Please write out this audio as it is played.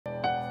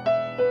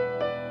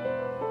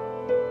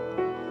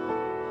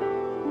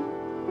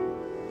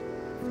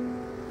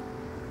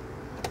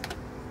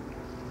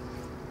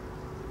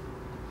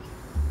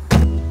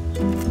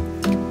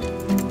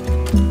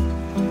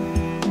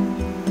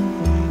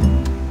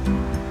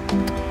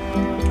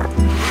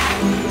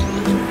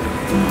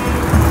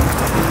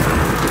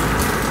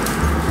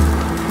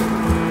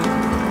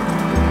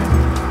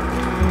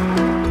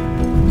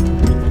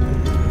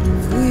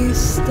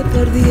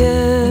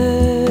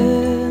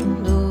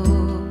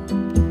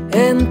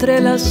entre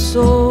las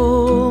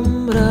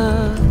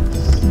sombras,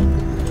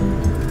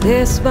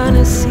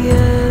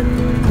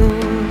 desvaneciendo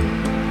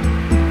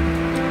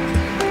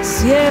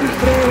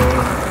siempre.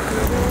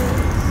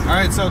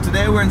 Alright, so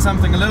today we're in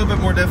something a little bit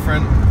more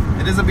different.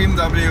 It is a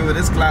BMW, it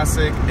is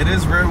classic, it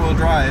is rear-wheel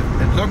drive,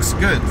 it looks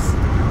good,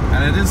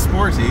 and it is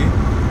sporty,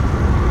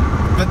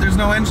 but there's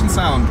no engine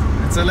sound.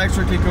 It's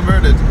electrically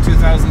converted,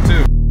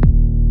 2002.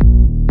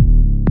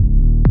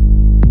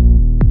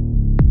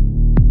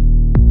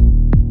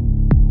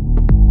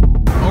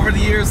 Over the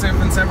years, there have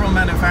been several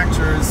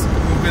manufacturers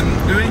who've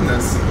been doing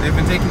this. They've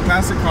been taking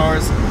classic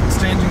cars,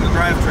 exchanging the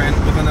drivetrain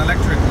with an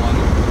electric one,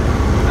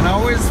 and I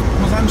always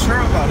was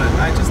unsure about it.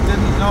 I just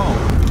didn't know.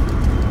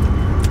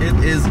 It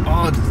is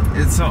odd.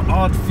 It's an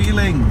odd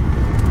feeling.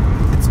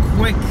 It's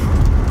quick,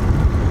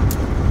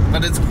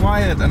 but it's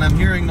quiet, and I'm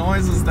hearing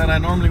noises that I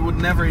normally would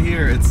never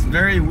hear. It's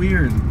very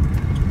weird.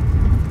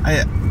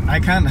 I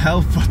can't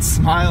help but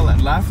smile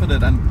and laugh at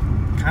it, and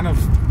kind of,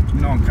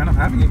 I'm kind of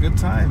having a good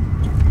time,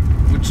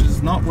 which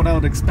is not what I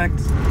would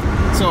expect.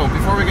 So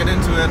before we get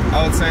into it,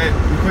 I would say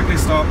we quickly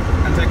stop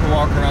and take a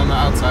walk around the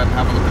outside and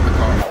have a look at the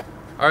car.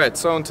 Alright,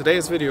 so in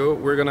today's video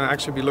we're gonna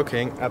actually be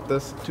looking at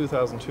this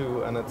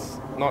 2002, and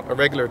it's not a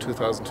regular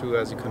 2002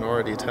 as you can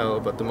already tell,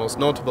 but the most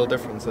notable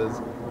difference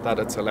is that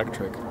it's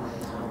electric.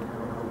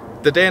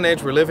 The day and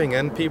age we're living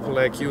in, people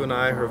like you and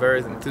I who are very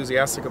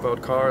enthusiastic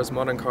about cars,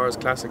 modern cars,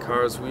 classic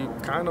cars, we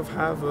kind of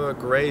have a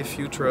grey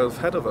future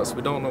ahead of us.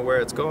 We don't know where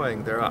it's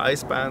going. There are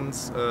ICE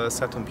bans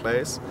set in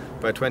place.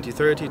 By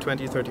 2030,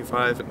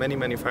 2035, many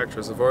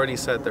manufacturers have already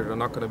said that they're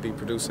not going to be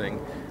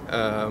producing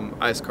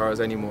ICE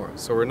cars anymore.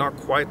 So we're not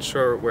quite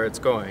sure where it's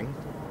going.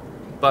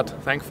 But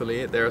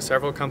thankfully, there are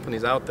several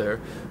companies out there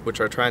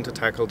which are trying to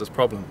tackle this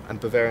problem, and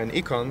Bavarian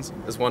ECONS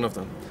is one of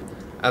them.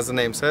 As the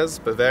name says,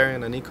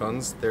 Bavarian and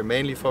ECONS, they're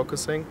mainly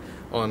focusing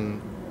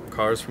on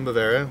cars from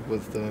Bavaria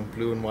with the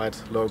blue and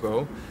white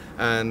logo,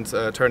 and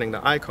turning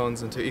the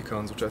icons into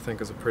econs, which I think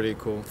is a pretty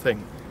cool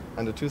thing.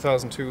 And the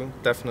 2002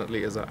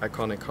 definitely is an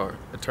iconic car.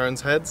 It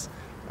turns heads,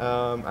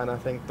 and I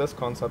think this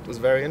concept is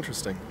very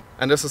interesting.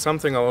 And this is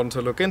something I want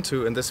to look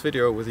into in this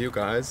video with you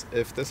guys,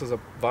 if this is a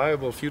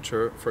viable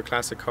future for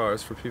classic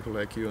cars for people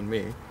like you and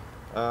me.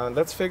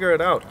 Let's figure it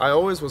out. I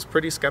always was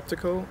pretty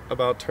skeptical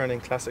about turning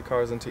classic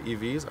cars into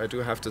EVs, I do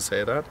have to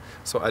say that.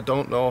 So I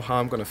don't know how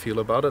I'm going to feel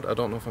about it, I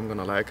don't know if I'm going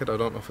to like it, I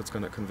don't know if it's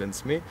going to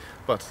convince me,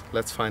 but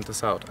let's find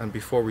this out. And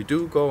before we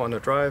do go on a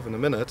drive in a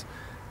minute,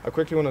 I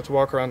quickly wanted to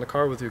walk around the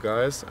car with you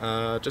guys,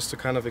 just to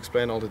kind of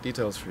explain all the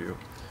details for you.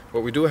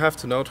 What we do have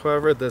to note,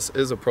 however, this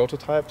is a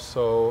prototype,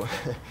 so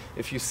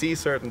if you see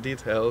certain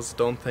details,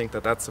 don't think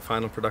that that's the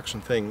final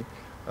production thing.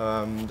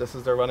 This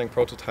is their running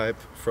prototype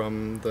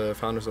from the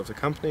founders of the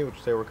company,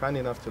 which they were kind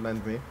enough to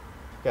lend me.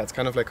 Yeah, it's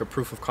kind of like a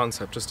proof of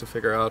concept, just to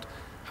figure out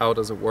how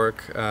does it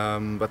work,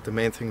 but the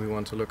main thing we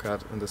want to look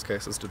at in this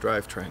case is the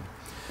drivetrain.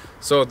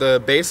 So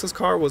the basis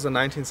car was a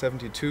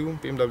 1972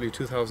 BMW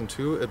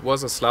 2002. It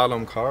was a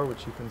slalom car,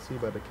 which you can see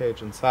by the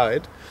cage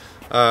inside.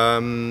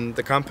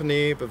 The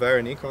company,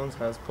 Bavarian ECONS,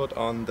 has put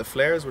on the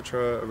flares, which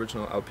are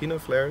original Alpina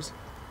flares.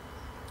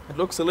 It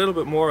looks a little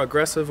bit more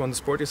aggressive on the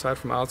sporty side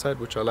from outside,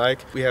 which I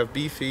like. We have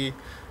beefy,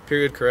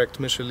 period correct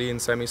Michelin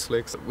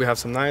semi-slicks. We have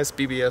some nice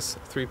BBS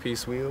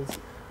 3-piece wheels.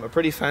 A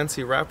pretty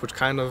fancy wrap, which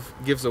kind of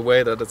gives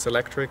away that it's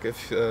electric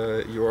if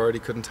you already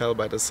couldn't tell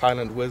by the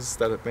silent whiz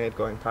that it made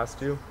going past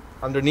you.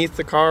 Underneath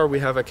the car we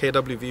have a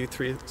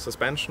KWV3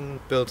 suspension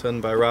built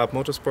in by Raab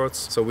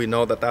Motorsports, so we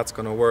know that that's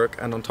going to work.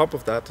 And on top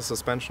of that, the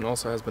suspension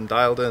also has been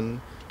dialed in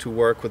to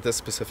work with this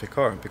specific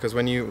car, because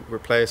when you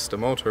replace the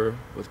motor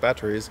with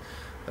batteries,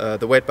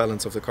 the weight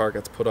balance of the car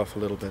gets put off a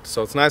little bit.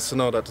 So it's nice to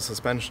know that the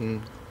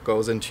suspension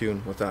goes in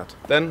tune with that.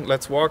 Then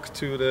let's walk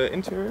to the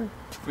interior.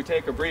 If we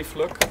take a brief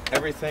look,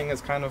 everything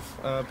is kind of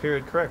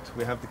period correct.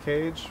 We have the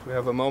cage, we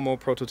have a Momo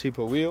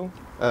prototypo wheel,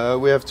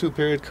 we have two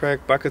period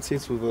correct bucket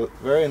seats with a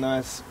very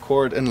nice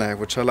cord inlay,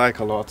 which I like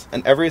a lot.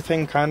 And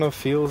everything kind of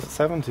feels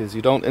 70s.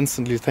 You don't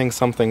instantly think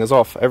something is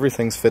off.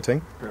 Everything's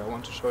fitting. Here, I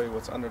want to show you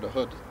what's under the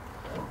hood.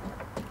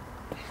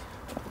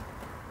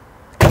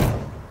 So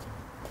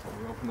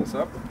we open this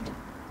up.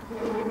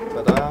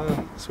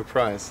 Ta-da!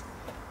 Surprise.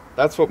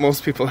 That's what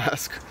most people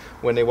ask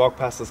when they walk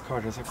past this car.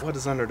 They're like, what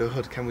is under the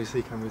hood? Can we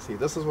see? Can we see?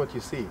 This is what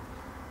you see.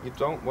 You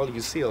don't, well,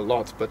 you see a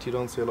lot, but you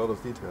don't see a lot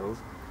of details.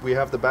 We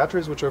have the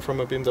batteries, which are from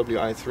a BMW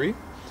i3.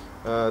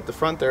 At the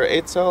front there are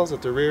 8 cells,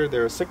 at the rear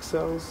there are 6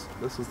 cells.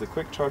 This is the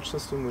quick charge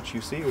system, which you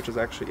see, which is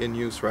actually in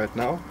use right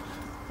now.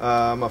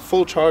 A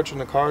full charge in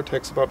the car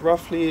takes about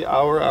roughly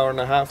hour and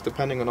a half,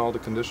 depending on all the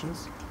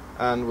conditions.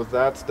 And with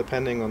that,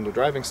 depending on the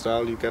driving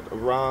style, you get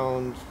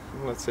around,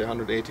 let's say,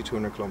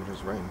 180-200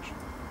 kilometers range.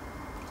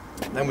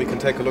 Then we can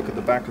take a look at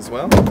the back as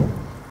well.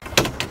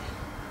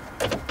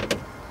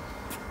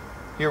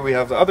 Here we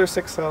have the other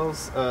 6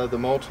 cells. The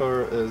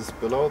motor is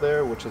below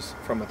there, which is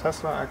from a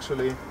Tesla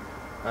actually,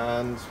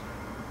 and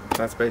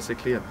that's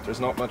basically it.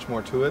 There's not much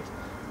more to it.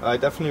 I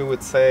definitely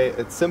would say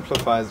it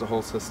simplifies the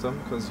whole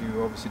system, because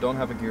you obviously don't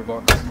have a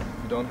gearbox,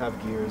 you don't have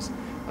gears,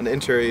 On the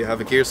interior you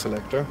have a gear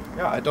selector.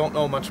 Yeah, I don't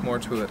know much more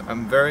to it.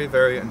 I'm very,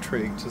 very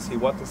intrigued to see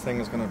what this thing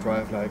is going to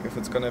drive like, if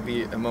it's going to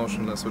be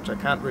emotionless, which I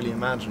can't really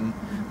imagine,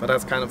 but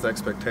that's kind of the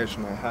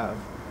expectation I have.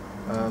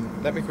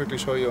 Let me quickly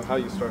show you how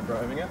you start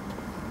driving it.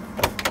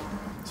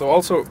 So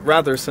also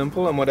rather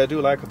simple, and what I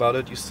do like about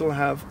it, you still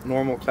have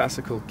normal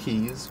classical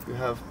keys, you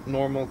have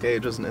normal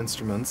gauges and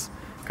instruments,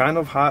 kind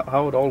of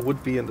how it all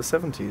would be in the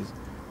 70s.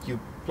 You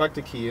plug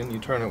the key in, you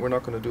turn it, we're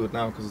not going to do it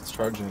now because it's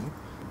charging.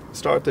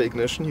 Start the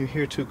ignition, you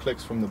hear 2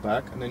 clicks from the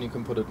back, and then you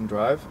can put it in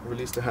drive,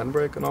 release the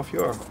handbrake, and off you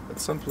are.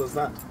 It's simple as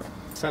that.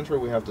 Center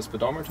we have the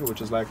speedometer,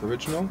 which is like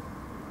original.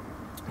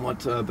 What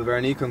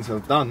Bavarian ECONS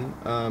have done,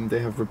 they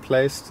have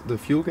replaced the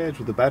fuel gauge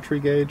with the battery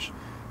gauge.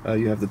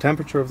 You have the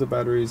temperature of the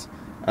batteries.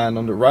 And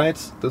on the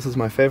right, this is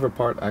my favorite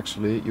part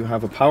actually, you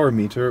have a power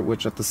meter,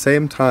 which at the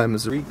same time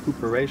is a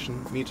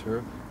recuperation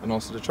meter and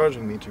also the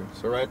charging meter.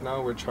 So right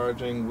now we're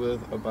charging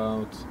with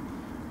about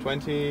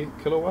 20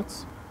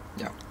 kilowatts.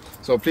 Yeah.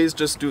 So please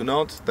just do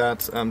note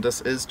that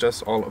this is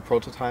just all a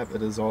prototype.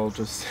 It is all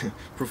just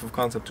proof of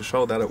concept to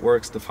show that it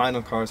works. The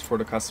final cars for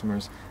the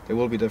customers, they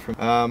will be different.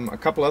 A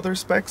couple other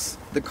specs.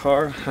 The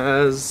car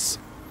has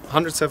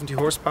 170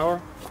 horsepower,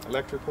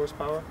 electric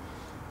horsepower.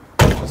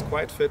 Is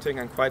quite fitting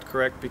and quite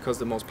correct because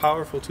the most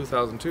powerful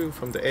 2002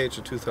 from the age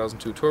of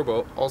 2002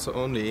 turbo also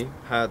only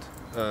had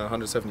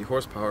 170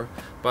 horsepower,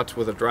 but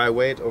with a dry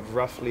weight of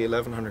roughly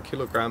 1100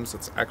 kilograms,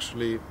 it's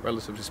actually,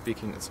 relatively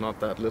speaking, it's not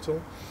that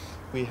little.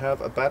 We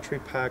have a battery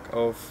pack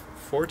of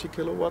 40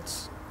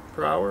 kilowatts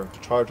per hour. The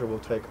charger will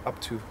take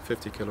up to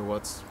 50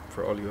 kilowatts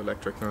for all you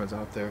electric nerds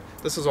out there.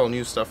 This is all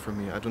new stuff for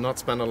me. I do not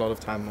spend a lot of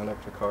time in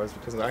electric cars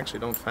because I actually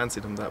don't fancy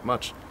them that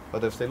much,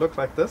 but if they look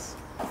like this,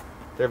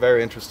 they're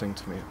very interesting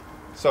to me.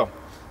 So,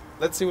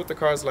 let's see what the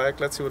car is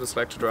like, let's see what it's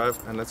like to drive,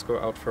 and let's go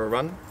out for a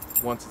run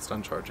once it's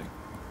done charging.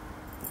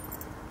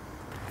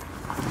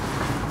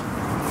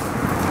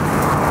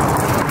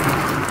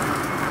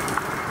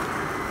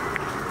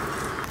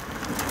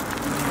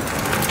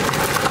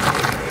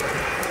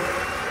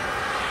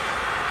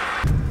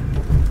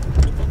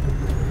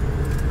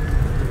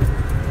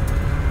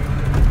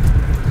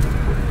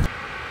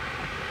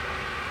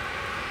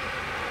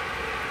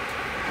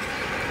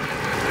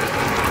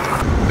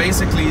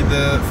 Basically,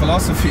 the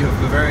philosophy of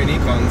Bavarian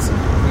ECONS,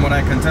 from what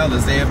I can tell,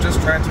 is they have just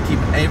tried to keep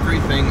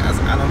everything as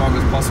analog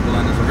as possible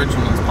and as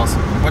original as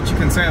possible. What you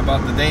can say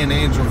about the day and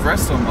age of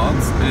resto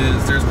mods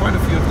is there's quite a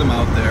few of them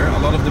out there. A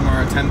lot of them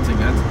are attempting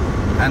it,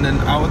 and in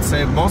I would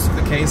say most of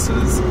the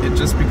cases it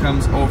just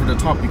becomes over the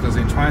top because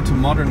they try to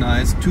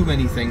modernize too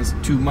many things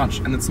too much,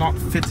 and it's not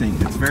fitting.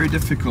 It's very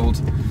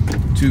difficult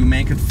to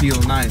make it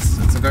feel nice.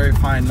 It's a very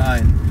fine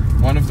line.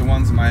 One of the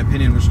ones, in my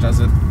opinion, which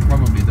does it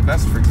probably the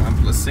best, for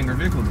example, is Singer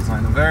Vehicle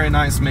Design. A very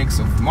nice mix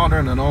of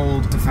modern and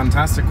old, to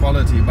fantastic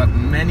quality, but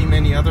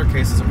many other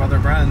cases of other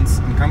brands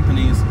and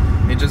companies,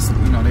 they just,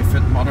 you know, they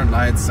fit modern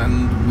lights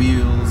and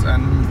wheels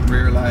and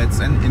rear lights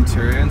and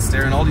interior and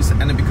stereo and all these,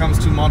 and it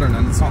becomes too modern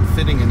and it's not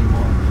fitting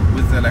anymore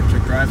with the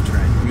electric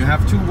drivetrain. You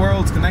have two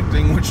worlds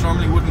connecting which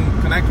normally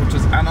wouldn't connect, which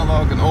is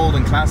analog and old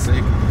and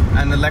classic,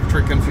 and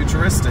electric and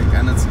futuristic,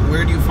 and it's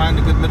where do you find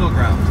a good middle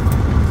ground?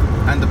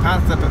 And the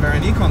path that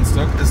Bavarian ECONS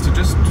took is to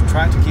just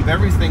try to keep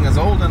everything as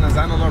old and as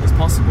analog as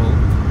possible,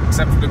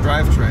 except for the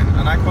drivetrain.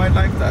 And I quite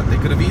like that. They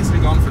could have easily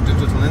gone for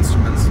digital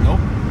instruments.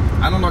 Nope.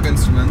 Analog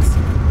instruments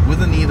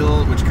with a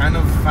needle, which kind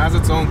of has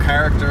its own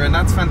character, and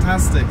that's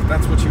fantastic.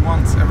 That's what you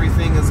want.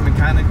 Everything is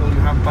mechanical. You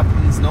have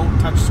buttons, no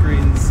touch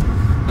screens,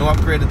 no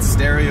upgraded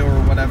stereo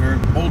or whatever.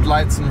 Old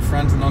lights in the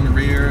front and on the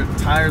rear.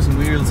 Tires and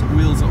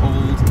wheels are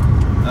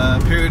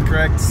old. Period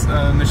correct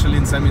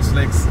Michelin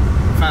semi-slicks.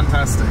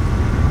 Fantastic.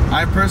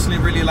 I personally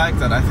really like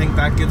that. I think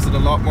that gives it a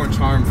lot more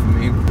charm for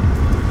me.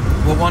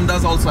 But one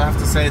does also have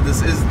to say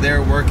this is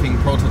their working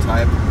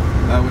prototype,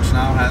 which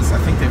now has, I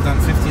think they've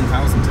done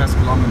 15,000 test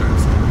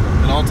kilometers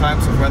in all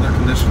types of weather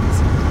conditions.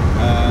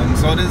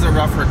 So it is a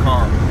rougher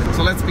car.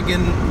 So let's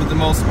begin with the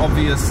most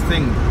obvious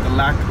thing, the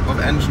lack of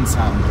engine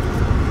sound.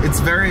 It's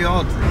very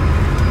odd.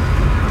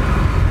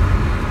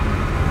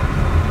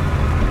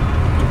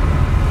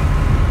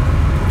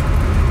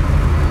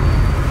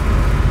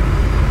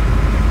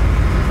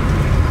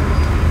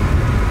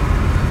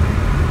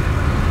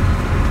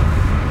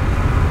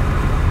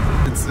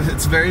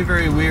 It's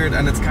very weird,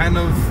 and it's kind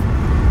of,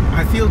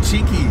 I feel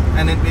cheeky,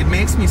 and it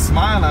makes me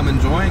smile. I'm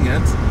enjoying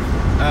it,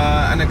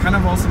 and it kind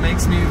of also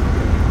makes me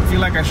feel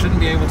like I shouldn't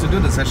be able to do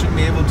this. I shouldn't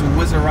be able to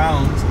whiz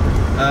around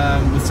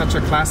with such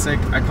a classic,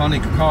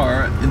 iconic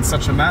car in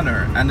such a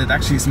manner, and it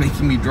actually is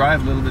making me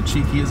drive a little bit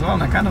cheeky as well,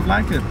 and I kind of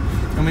like it.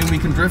 I mean, we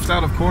can drift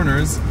out of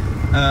corners,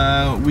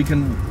 we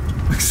can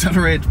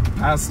accelerate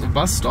past a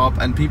bus stop,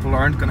 and people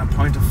aren't going to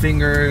point a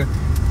finger,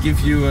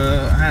 give you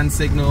a hand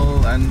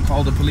signal and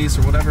call the police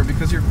or whatever,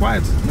 because you're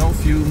quiet. No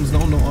fumes,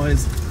 no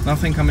noise,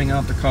 nothing coming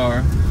out the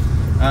car,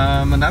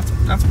 and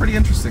that's pretty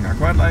interesting. I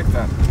quite like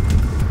that.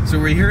 So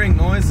we're hearing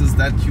noises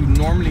that you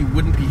normally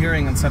wouldn't be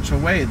hearing in such a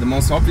way. The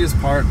most obvious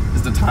part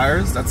is the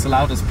tires. That's the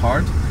loudest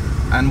part,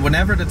 and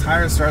whenever the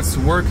tire starts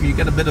to work, you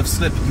get a bit of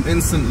slip. You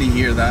instantly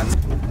hear that.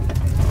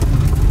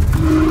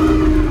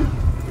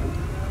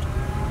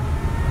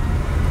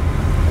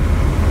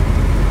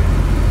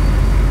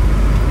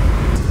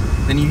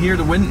 hear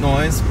the wind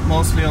noise,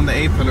 mostly on the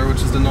A-pillar,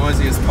 which is the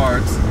noisiest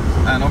part.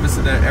 And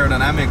obviously the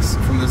aerodynamics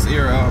from this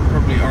era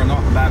probably are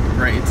not that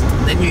great.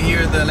 Then you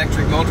hear the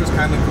electric motors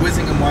kind of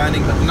whizzing and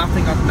whining, but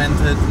nothing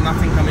augmented,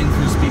 nothing coming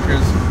through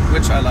speakers,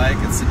 which I like.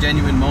 It's a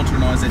genuine motor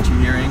noise that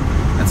you're hearing.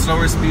 At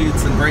slower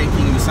speeds and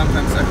braking,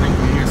 sometimes I think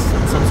we hear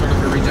some sort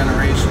of a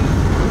regeneration.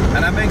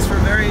 And that makes for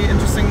a very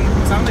interesting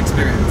sound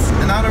experience.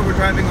 And now that we're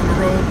driving on the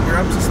road, we're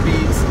up to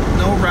speeds,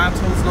 no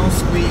rattles, no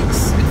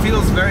squeaks. It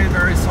feels very,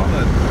 very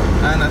solid.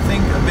 And I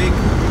think a big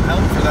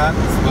help for that,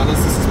 as well as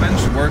the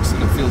suspension works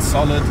and it feels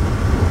solid,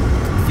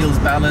 it feels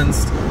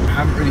balanced.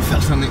 I haven't really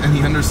felt any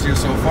understeer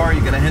so far.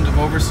 You get a hint of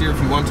oversteer if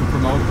you want to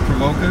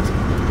provoke it.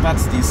 But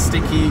these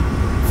sticky,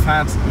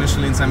 fat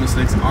Michelin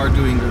semi-slicks are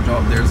doing their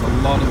job. There's a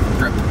lot of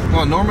grip.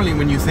 Well, normally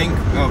when you think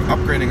of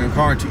upgrading a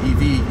car to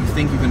EV, you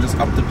think you can just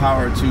up the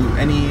power to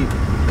any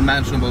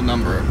imaginable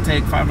number.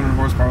 Take 500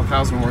 horsepower,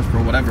 1000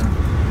 horsepower, whatever.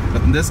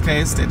 But in this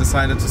case, they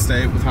decided to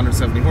stay with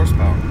 170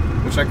 horsepower,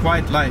 which I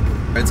quite like.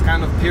 It's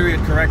kind of period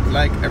correct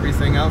like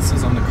everything else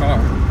is on the car.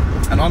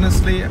 And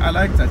honestly, I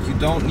like that. You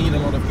don't need a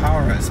lot of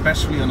power,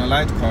 especially on a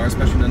light car,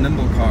 especially a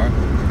nimble car,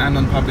 and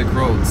on public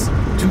roads.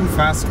 Too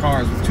fast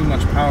cars with too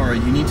much power,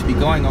 you need to be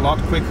going a lot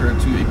quicker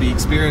to be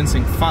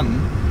experiencing fun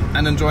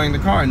and enjoying the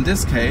car. In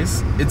this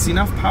case, it's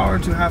enough power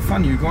to have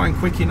fun. You're going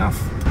quick enough.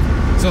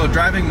 So,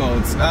 driving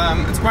modes.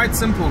 It's quite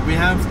simple. We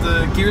have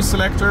the gear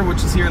selector,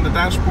 which is here in the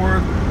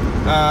dashboard.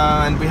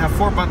 And we have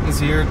 4 buttons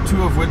here,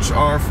 2 of which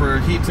are for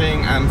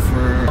heating and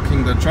for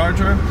locking the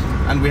charger.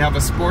 And we have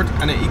a sport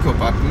and an eco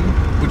button,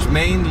 which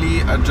mainly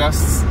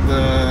adjusts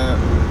the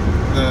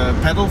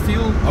pedal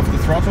feel of the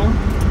throttle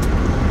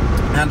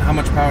and how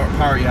much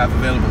power you have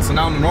available. So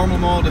now in the normal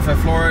mode, if I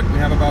floor it, we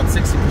have about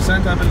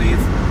 60%, I believe.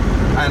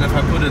 And if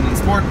I put it in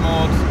sport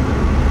mode,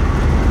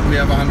 we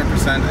have 100%,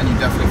 and you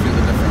definitely feel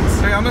the difference.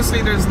 Hey,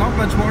 honestly, there's not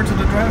much more to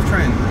the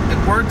drivetrain.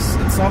 It works,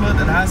 it's solid,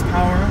 it has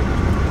power.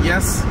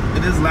 Yes,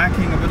 it is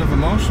lacking a bit of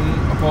emotion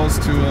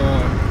opposed to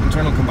an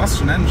internal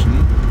combustion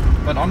engine,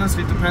 but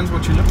honestly it depends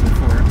what you're looking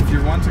for. If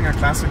you're wanting a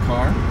classic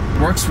car,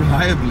 it works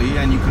reliably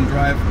and you can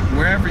drive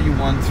wherever you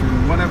want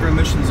through whatever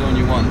emission zone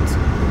you want,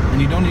 and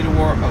you don't need to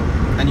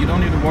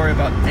worry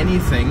about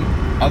anything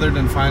other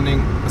than finding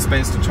a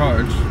space to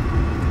charge,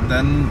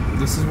 then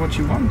this is what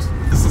you want.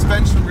 The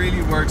suspension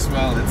really works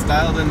well. It's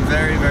dialed in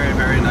very, very,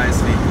 very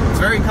nicely. It's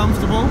very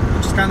comfortable,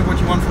 which is kind of what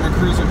you want from a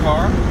cruiser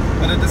car,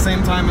 but at the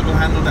same time it will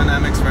handle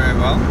dynamics very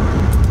well.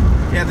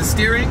 Yeah, the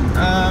steering,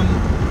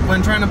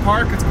 when trying to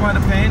park, it's quite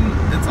a pain.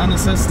 It's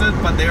unassisted,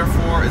 but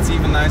therefore it's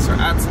even nicer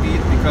at speed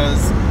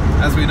because,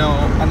 as we know,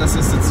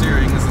 unassisted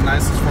steering is the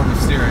nicest form of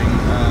steering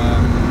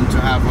to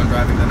have when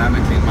driving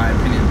dynamically, in my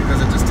opinion,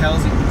 because it just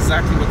tells you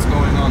exactly what's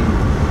going on.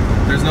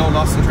 There's no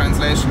loss in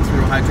translation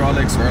through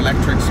hydraulics or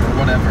electrics or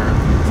whatever.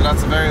 So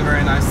that's a very,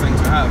 very nice thing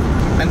to have.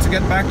 And to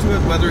get back to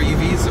it, whether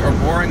EVs are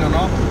boring or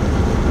not,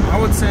 I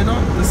would say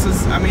not. This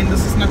isn't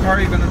a car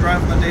you're going to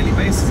drive on a daily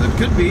basis. It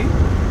could be.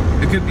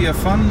 It could be a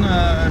fun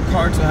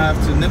car to have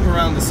to nip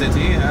around the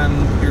city,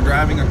 and you're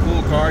driving a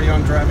cool car, you're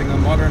driving a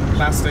modern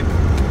plastic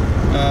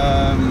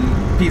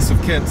piece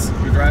of kit.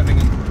 You're driving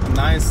a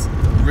nice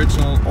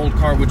original old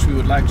car which we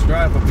would like to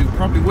drive, but we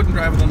probably wouldn't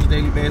drive it on a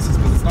daily basis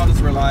because it's not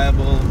as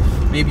reliable.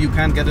 Maybe you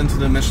can't get into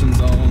the emission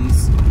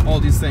zones, all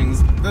these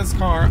things. This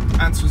car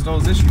answers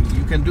those issues.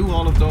 You can do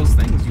all of those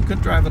things. You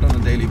could drive it on a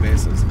daily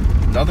basis.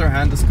 On the other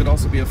hand, this could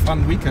also be a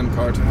fun weekend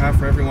car to have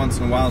for every once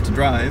in a while to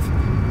drive.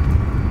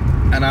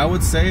 And I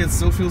would say it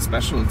still feels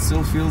special. It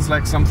still feels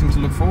like something to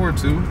look forward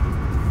to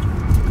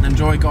and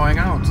enjoy going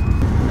out.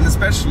 And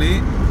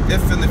especially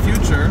if in the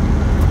future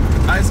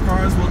ICE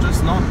cars will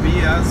just not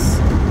be as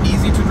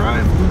easy to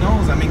drive. Who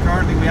knows? I mean,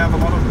 currently we have a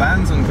lot of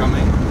bans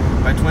incoming.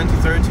 By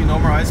 2030, no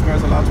more ICE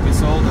cars allowed to be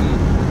sold.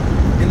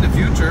 And in the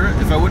future,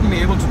 if I wouldn't be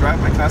able to drive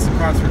my classic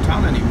car through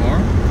town anymore,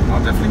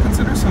 I'll definitely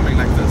consider something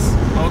like this.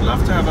 I would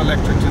love to have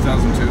electric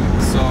 2002.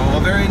 So a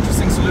very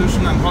interesting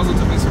solution. I'm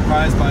positively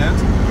surprised by it.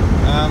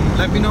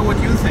 Let me know what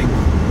you think.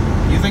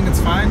 You think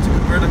it's fine to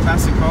convert a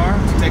classic car,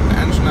 to take the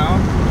engine out,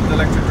 put the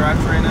electric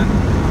drivetrain in?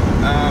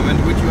 And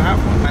would you have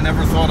one? I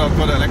never thought I'd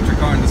put an electric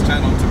car in this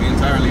channel, to be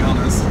entirely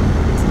honest.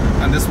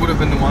 And this would have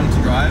been the one to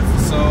drive,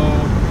 so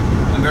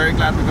I'm very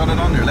glad we got it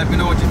on there. Let me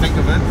know what you think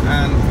of it,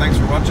 and thanks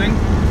for watching.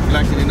 If you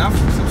liked it enough,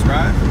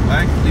 subscribe,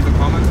 like, leave a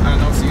comment, and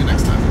I'll see you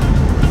next time.